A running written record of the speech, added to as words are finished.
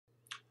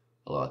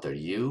Hello out there to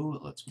you.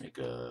 Let's make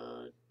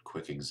a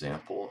quick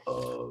example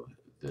of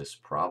this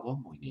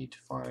problem. We need to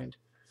find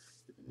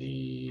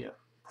the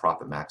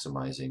profit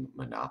maximizing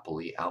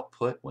monopoly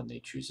output when they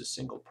choose a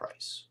single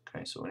price.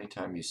 Okay, so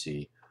anytime you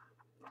see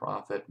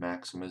profit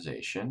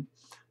maximization,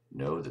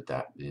 know that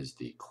that is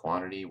the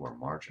quantity where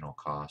marginal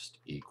cost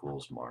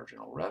equals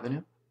marginal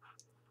revenue.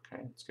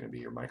 Okay, it's going to be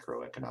your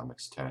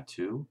microeconomics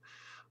tattoo.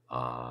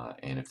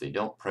 And if they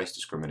don't price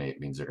discriminate, it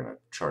means they're going to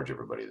charge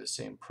everybody the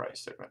same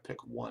price. They're going to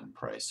pick one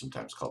price,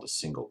 sometimes called a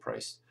single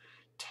price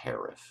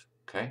tariff.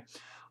 Okay,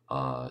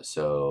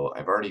 so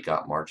I've already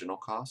got marginal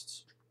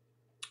costs.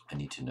 I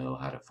need to know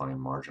how to find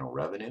marginal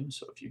revenue.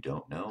 So if you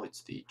don't know,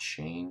 it's the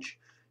change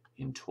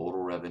in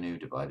total revenue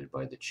divided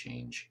by the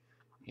change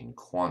in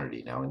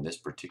quantity. Now in this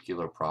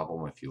particular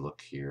problem, if you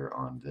look here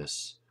on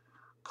this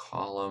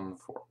column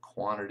for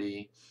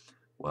quantity,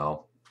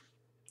 well,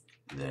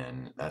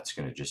 then that's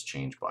going to just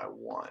change by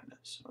 1.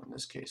 So in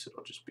this case,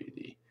 it'll just be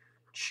the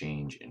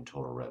change in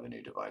total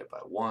revenue divided by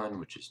 1,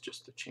 which is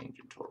just the change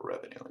in total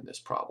revenue in this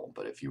problem.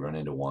 But if you run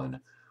into one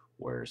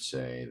where,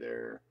 say,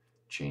 they're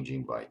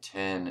changing by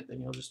 10,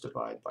 then you'll just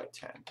divide by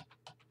 10.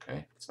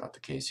 Okay, it's not the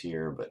case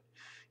here, but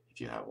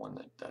if you have one,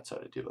 that's how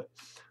to do it.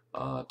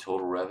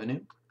 Total revenue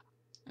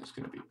is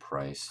going to be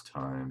price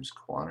times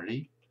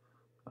quantity.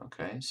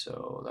 Okay,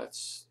 so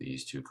that's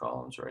these two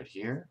columns right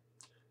here.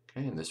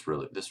 Okay, and this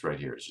right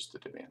here is just the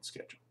demand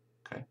schedule.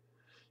 Okay,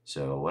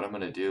 so what I'm going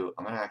to do,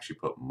 I'm going to actually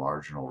put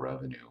marginal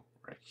revenue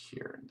right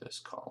here in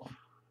this column.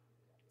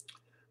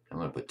 I'm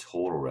going to put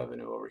total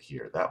revenue over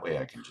here. That way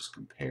I can just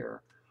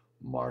compare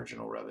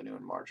marginal revenue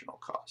and marginal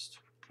cost.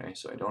 Okay,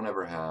 so I don't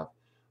ever have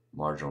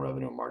marginal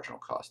revenue and marginal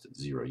cost at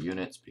 0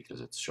 units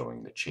because it's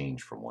showing the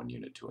change from one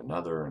unit to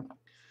another, and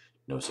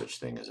no such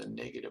thing as a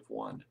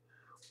 -1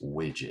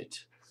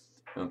 widget.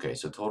 Okay,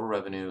 so total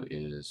revenue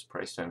is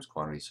price times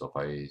quantity. So if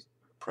I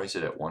price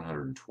it at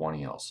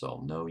 120, I'll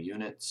sell no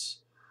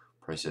units.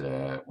 Price it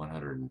at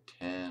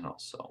 110, I'll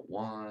sell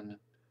 1.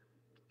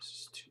 This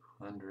is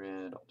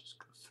 200. I'll just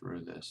go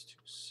through this.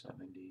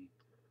 270,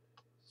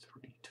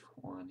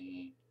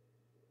 320,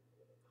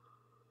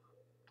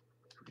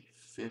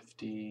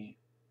 350,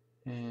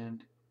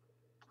 and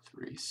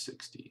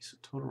 360. So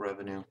total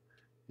revenue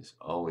is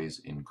always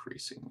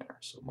increasing there.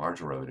 So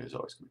marginal revenue is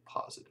always going to be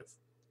positive.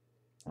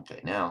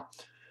 Okay, now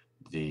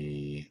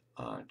the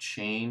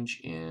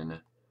change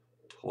in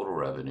total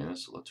revenue,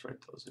 so let's write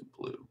those in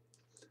blue.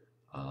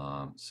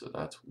 So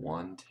that's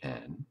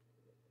 110,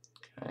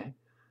 okay,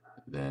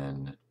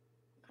 then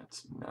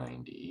that's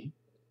 90,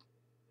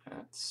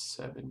 that's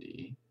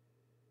 70,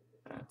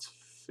 that's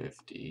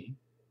 50,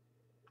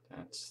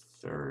 that's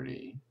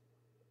 30,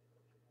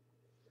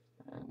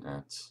 and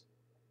that's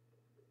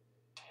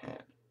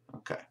 10.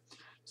 Okay,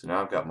 so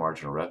now I've got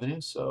marginal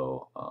revenue,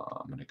 so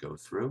I'm going to go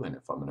through, and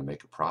if I'm going to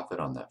make a profit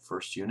on that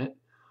first unit,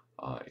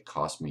 it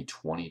cost me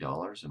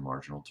 $20 in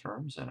marginal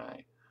terms, and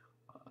I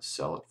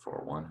sell it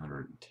for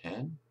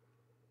 110.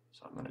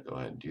 So I'm going to go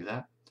ahead and do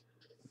that.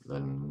 The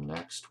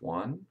next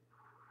one,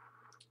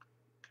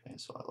 okay,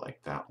 so I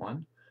like that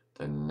one.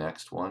 The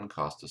next one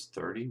cost us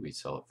 30. We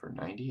sell it for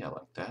 90. I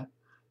like that.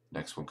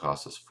 Next one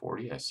cost us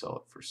 40. I sell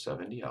it for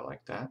 70. I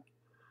like that.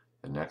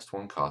 The next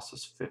one costs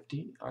us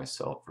 50. I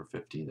sell it for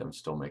 50. I'm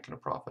still making a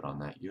profit on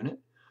that unit.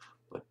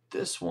 But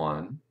this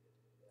one,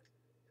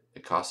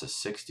 it costs us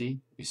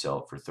 60. We sell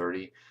it for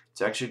 30.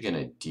 It's actually going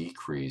to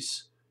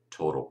decrease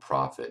total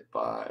profit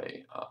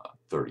by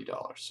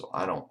 $30. So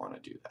I don't want to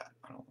do that.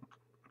 I don't want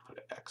to put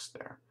an X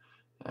there.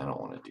 I don't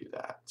want to do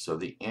that. So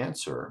the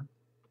answer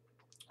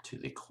to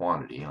the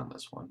quantity on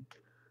this one,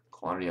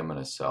 quantity I'm going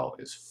to sell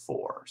is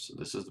 4. So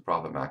this is the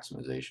profit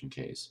maximization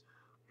case,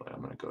 but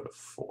I'm going to go to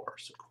 4.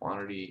 So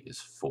quantity is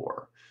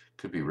 4.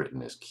 Could be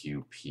written as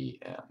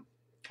QPM.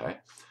 Okay.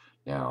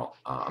 Now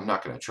I'm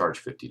not going to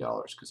charge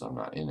 $50 because I'm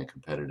not in a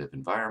competitive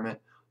environment.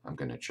 I'm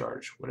going to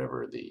charge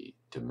whatever the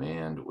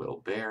demand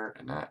will bear,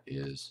 and that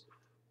is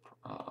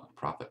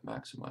profit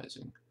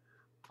maximizing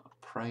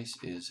price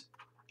is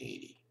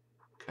 80.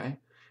 Okay.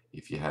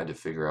 If you had to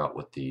figure out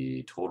what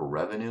the total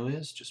revenue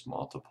is, just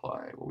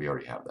multiply. Well, we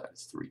already have that.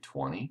 It's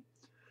 320.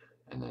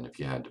 And then if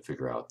you had to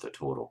figure out the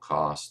total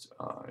cost,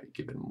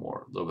 given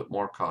a little bit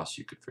more cost,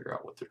 you could figure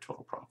out what their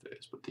total profit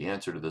is. But the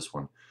answer to this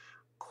one,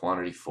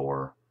 quantity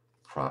 4,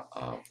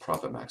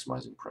 profit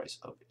maximizing price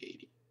of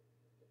 80.